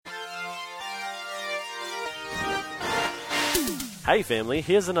Hey family,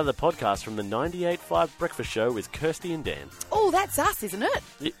 here's another podcast from the 98.5 Breakfast Show with Kirsty and Dan. Oh, that's us, isn't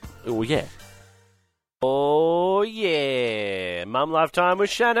it? Oh yeah. Oh yeah. Mum Lifetime with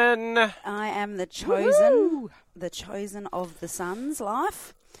Shannon. I am the chosen of the son's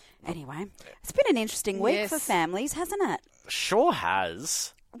life. Anyway, it's been an interesting week for families, hasn't it? Sure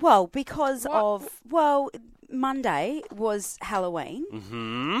has. Well, because Monday was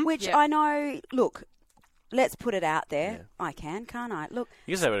Halloween, which I know, look, let's put it out there. Yeah. I can't I? Look,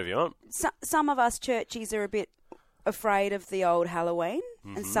 you can say whatever you want. Some of us churchies are a bit afraid of the old Halloween,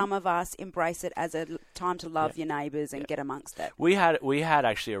 and some of us embrace it as a time to love your neighbours and get amongst it. We had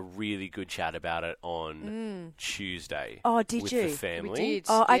actually a really good chat about it on Tuesday. Oh, did with you? The family. We did.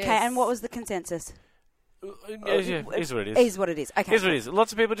 Oh, okay. Yes. And what was the consensus? Is what it is. Is what it is. Okay. Is what it is.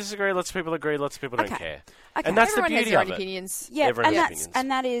 Lots of people disagree. Lots of people agree. Lots of people don't care. Okay. And that's Everyone the beauty has their of own it. opinions. Yeah, Everyone has opinions.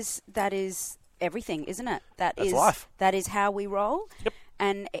 and that is everything, isn't it? That's life. That is how we roll. Yep.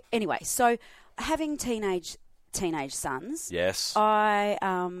 And anyway, so having teenage sons. Yes.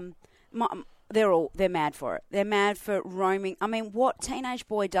 They're mad for it. They're mad for roaming. I mean, what teenage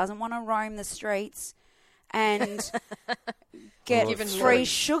boy doesn't want to roam the streets and get free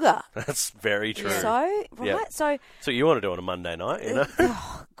sugar? That's very true. So, right? Yep. So you want to do on a Monday night, you know?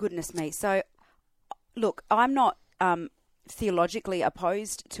 Oh, goodness me. So, look, I'm not theologically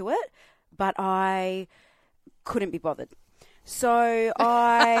opposed to it, but I couldn't be bothered. So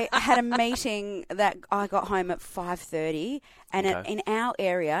I had a meeting that I got home at 5:30, and in our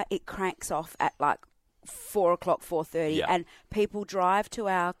area it cranks off at like 4 o'clock, 4:30, and people drive to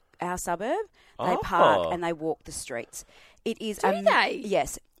our suburb. They park and they walk the streets. It is Do they?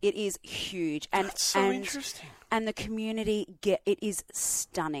 Yes, it is huge, and That's so interesting. And the community it is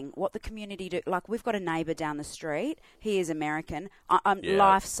stunning. What the community do, like we've got a neighbour down the street. He is American.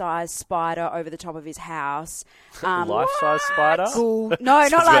 Life-size spider over the top of his house. Life-size spider? Cool. No,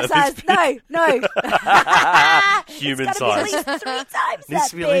 not life-size. No. Human size. size. It's got to be at least 3 times Needs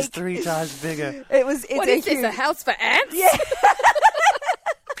to be at least big. 3 times bigger. What is this, a house for ants? Yeah.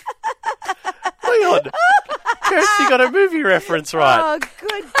 Hang on. Kirsty got a movie reference right. Oh,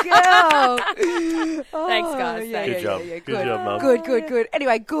 good girl. Thanks, guys. Good job. Yeah, Good job, Mum. Good.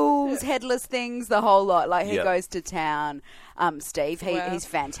 Anyway, ghouls, headless things, the whole lot. Like, he goes to town. Steve, he's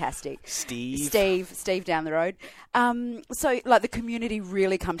fantastic. Steve down the road. So, like, the community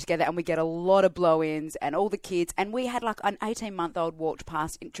really come together, and we get a lot of blow-ins, and all the kids. And we had, like, an 18-month-old walked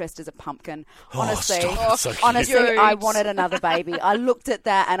past dressed as a pumpkin. Honestly, Cute. I wanted another baby. I looked at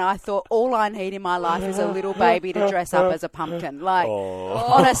that, and I thought, all I need in my life is a little baby to dress up as a pumpkin. Like,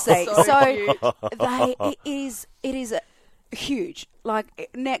 honestly. It is huge, like,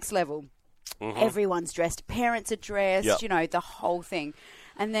 next level. Everyone's dressed. Parents are dressed, you know, the whole thing.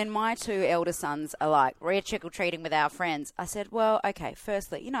 And then my 2 elder sons are like, we're trick-or-treating with our friends. I said, well, okay,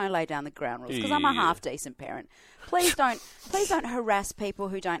 firstly, lay down the ground rules because I'm a half-decent parent. Please don't harass people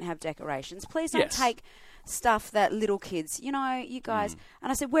who don't have decorations. Please don't take stuff that little kids, you guys.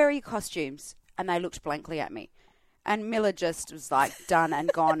 And I said, where are your costumes? And they looked blankly at me. And Miller just was like done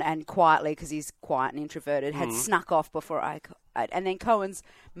and gone and quietly, because he's quiet and introverted, had snuck off before and then Cohen's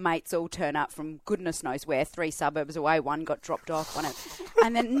mates all turn up from goodness knows where, 3 suburbs away. One got dropped off,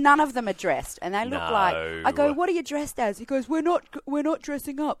 and then none of them are dressed, and they look like. I go, what are you dressed as? He goes, we're not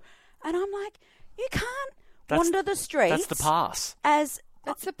dressing up, and I'm like, you can't wander the streets. That's the pass.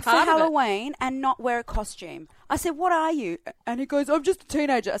 That's a for part of Halloween and not wear a costume. I said, what are you? And he goes, I'm just a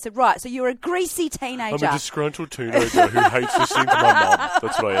teenager. I said, right, so you're a greasy teenager. I'm a disgruntled teenager who hates listening to my mum.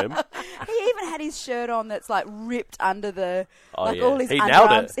 That's what I am. He even had his shirt on that's like ripped under the, all his He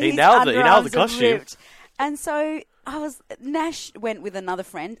underarms. nailed it. He nailed the costume. Ripped. And so Nash went with another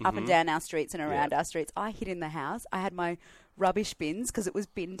friend up and down our streets and around our streets. I hid in the house. I had my rubbish bins because it was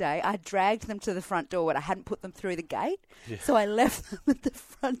bin day. I dragged them to the front door, but I hadn't put them through the gate. Yeah. So I left them at the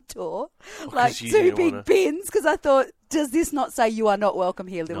front door, like 2 big bins, because I thought, does this not say you are not welcome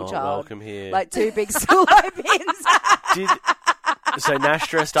here, little child? Not welcome here. Like 2 big solo bins. So Nash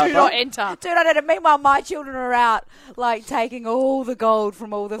dressed up? Do not enter. Do not enter. Meanwhile, my children are out, like, taking all the gold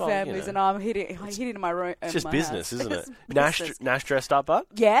from all the families, and I'm hidden in my room. It's just business, house. isn't it? Nash dressed up, but?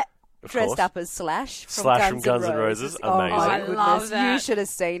 Yeah. Of Dressed course. up as Slash from Guns N' Roses. Oh, Amazing. my I goodness. love that. You should have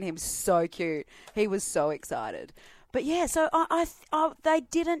seen him. So cute. He was so excited. But yeah, so they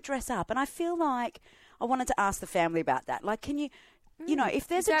didn't dress up. And I feel like I wanted to ask the family about that. Like, can you, if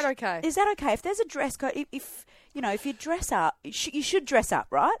there's okay? Is that okay? If there's a dress code, if you dress up, you should dress up,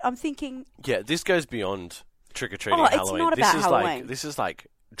 right? I'm thinking. Yeah, this goes beyond trick-or-treating Halloween. Halloween. It's not about Halloween. This is like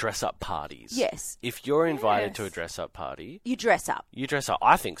dress-up parties. Yes. If you're invited to a dress-up party... You dress up. You dress up.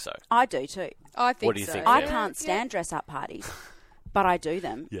 I think so. I do too. I think so. What do you think? I can't stand dress-up parties. but I do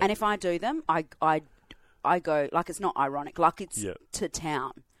them. Yeah. And if I do them, I go, like, it's not ironic, like it's to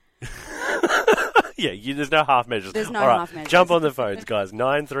town. Yeah, there's no half measures. There's no All right, half measures. jump on the phones, guys.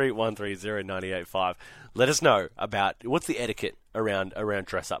 93130985. Let us know about what's the etiquette around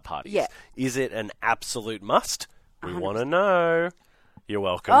dress-up parties. Yeah. Is it an absolute must? We 100%. want to know. You're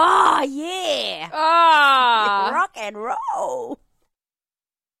welcome. Oh, yeah. Rock and roll.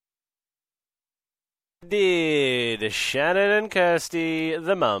 Did Shannon and Kirsty,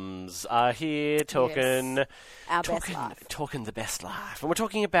 the mums, are here talking Our best life. talking the best life, and we're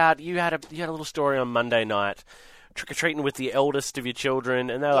talking about you had a little story on Monday night, trick or treating with the eldest of your children,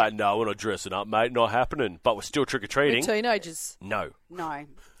 and they're like, "No, we're not dressing up, mate, not happening." But we're still trick or treating. Teenagers. No.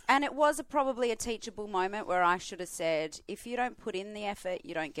 And it was probably a teachable moment where I should have said, if you don't put in the effort,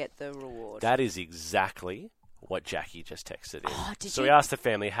 you don't get the reward. That is exactly what Jackie just texted in. Oh, So we asked the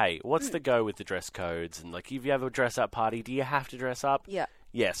family, hey, what's the go with the dress codes? And, like, if you have a dress-up party, do you have to dress up? Yeah.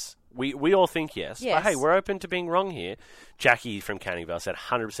 Yes. We all think yes. Yes. But, hey, we're open to being wrong here. Jackie from Canning Vale said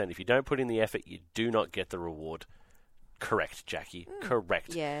 100% if you don't put in the effort, you do not get the reward. Correct, Jackie.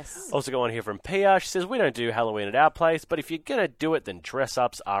 Correct. Yes. Also go on here from Pia. She says, we don't do Halloween at our place, but if you're going to do it, then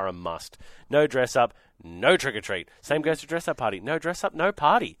dress-ups are a must. No dress-up, no trick-or-treat. Same goes to dress-up party. No dress-up, no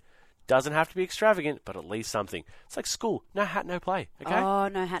party. Doesn't have to be extravagant, but at least something. It's like school. No hat, no play. Okay? Oh,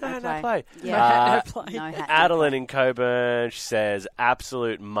 no hat, no play. No Yeah. hat, no play. No hat, no Adeline play. in Coburn, she says,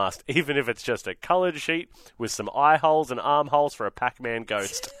 absolute must, even if it's just a coloured sheet with some eye holes and arm holes for a Pac-Man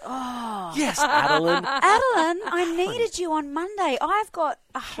ghost. Oh. Yes, Adeline. Adeline, I needed you on Monday. I've got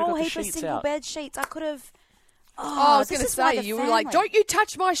a whole got the heap of sheets single out. bed sheets. I could have... Oh, I was going to this is why say, the you were like, family- don't you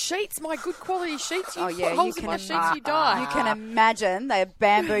touch my sheets, my good quality sheets. You Oh, yeah, put holes you in my can- sheets, you die. You can imagine the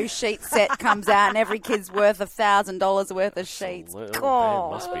bamboo sheet set comes out and every kid's worth $1,000 worth of sheets. Oh, God.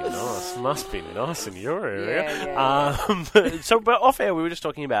 man, must be nice. Must be nice in your area. Yeah. So, but off air, we were just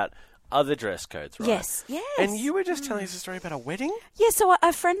talking about other dress codes, right? Yes. And you were just telling us a story about a wedding? Yeah, so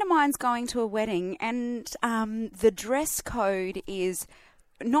a friend of mine's going to a wedding and the dress code is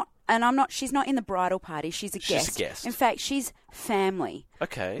not, and she's not in the bridal party, she's a guest. She's a guest. In fact, she's family.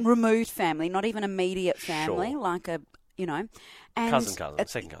 Okay. Removed family, not even immediate family, Sure. like a, And Cousin,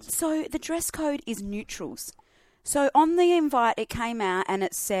 second cousin. So the dress code is neutrals. So on the invite, it came out and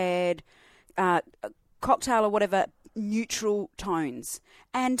it said cocktail or whatever, neutral tones.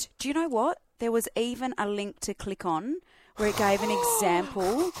 And do you know what? There was even a link to click on where it gave an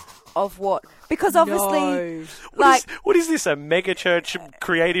example of what, because obviously, No. What is this, a mega church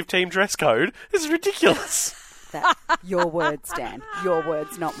creative team dress code? This is ridiculous. your words, Dan, your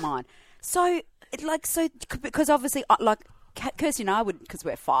words, not mine. So, because obviously, Kirsty and I would, because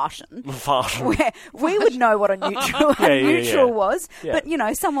we're fashion, we would know what a neutral neutral was. Yeah.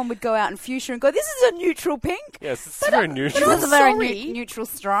 But, someone would go out in fuchsia and go, this is a neutral pink. Yes, it's very neutral. This is a very sorry. neutral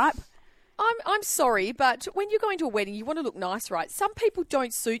stripe. I'm sorry, but when you're going to a wedding, you want to look nice, right? Some people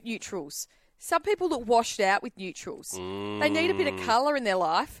don't suit neutrals. Some people look washed out with neutrals. They need a bit of colour in their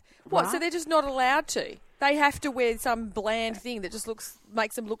life. What? So Right. they're just not allowed to. They have to wear some bland thing that just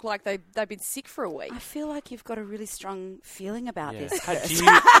makes them look like they've been sick for a week. I feel like you've got a really strong feeling about this. Hey,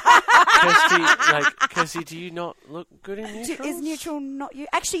 Kirsty, do you not look good in neutrals? Is neutral not you?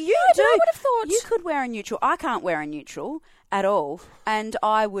 Actually, you but do. I would have thought- You could wear a neutral. I can't wear a neutral at all, and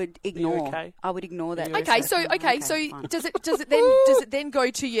I would ignore. okay? I would ignore that. you Okay, dress so code. Fine. does it then go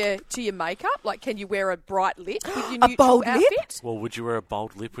to your makeup? Like, can you wear a bright lip with your A neutral bold lip? outfit? Well, would you wear a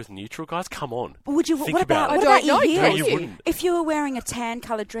bold lip with neutral, guys? Come on. Would you? Think What about about it. what I about don't your know, heels? do you wouldn't. If you were wearing a tan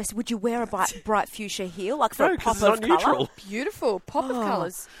coloured dress, would you wear a bright fuchsia heel, like for No, a 'cause pop it's of not colour? neutral. Beautiful pop of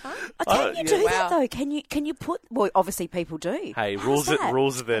colours. Huh? Can you yeah. do Wow. that though? Can you put? Well, obviously people do. Hey, How's that?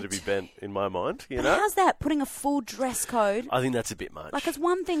 rules are there to be bent in my mind, But how's that? Putting a full dress code. I think that's a bit much. Like, it's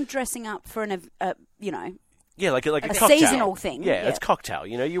one thing dressing up for Yeah, like a A cocktail. seasonal thing, Yeah, yeah. it's cocktail.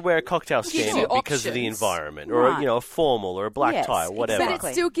 You wear a cocktail Gives you stand because of the options. environment, or Right. a formal or a black Yes, tie, or whatever. But Exactly.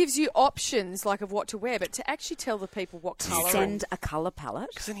 it still gives you options, like, of what to wear. But to actually tell the people what colour. send a colour palette.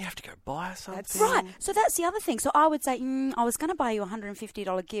 Because then you have to go buy something. Right, so that's the other thing. So I would say, I was going to buy you a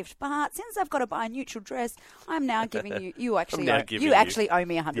 $150 gift, but since I've got to buy a neutral dress, I'm now giving you. You actually, now owe, giving you you. actually owe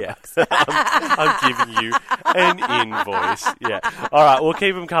me $100. Yeah, I'm giving you an invoice. Yeah. All right, we'll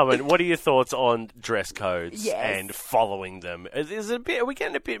keep them coming. What are your thoughts on dress codes Yes. and following them? Is it a bit? Are we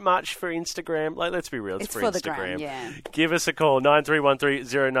getting a bit much for Instagram? Like, let's be real, it's It's for the Instagram. gram, yeah. Give us a call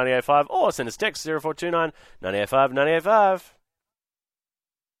 93130985 or send us text 0429 985 985.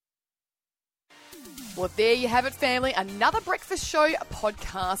 Well, there you have it, family. Another Breakfast Show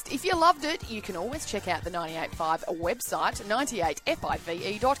podcast. If you loved it, you can always check out the 98.5 website,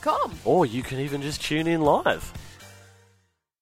 98five.com. Or you can even just tune in live.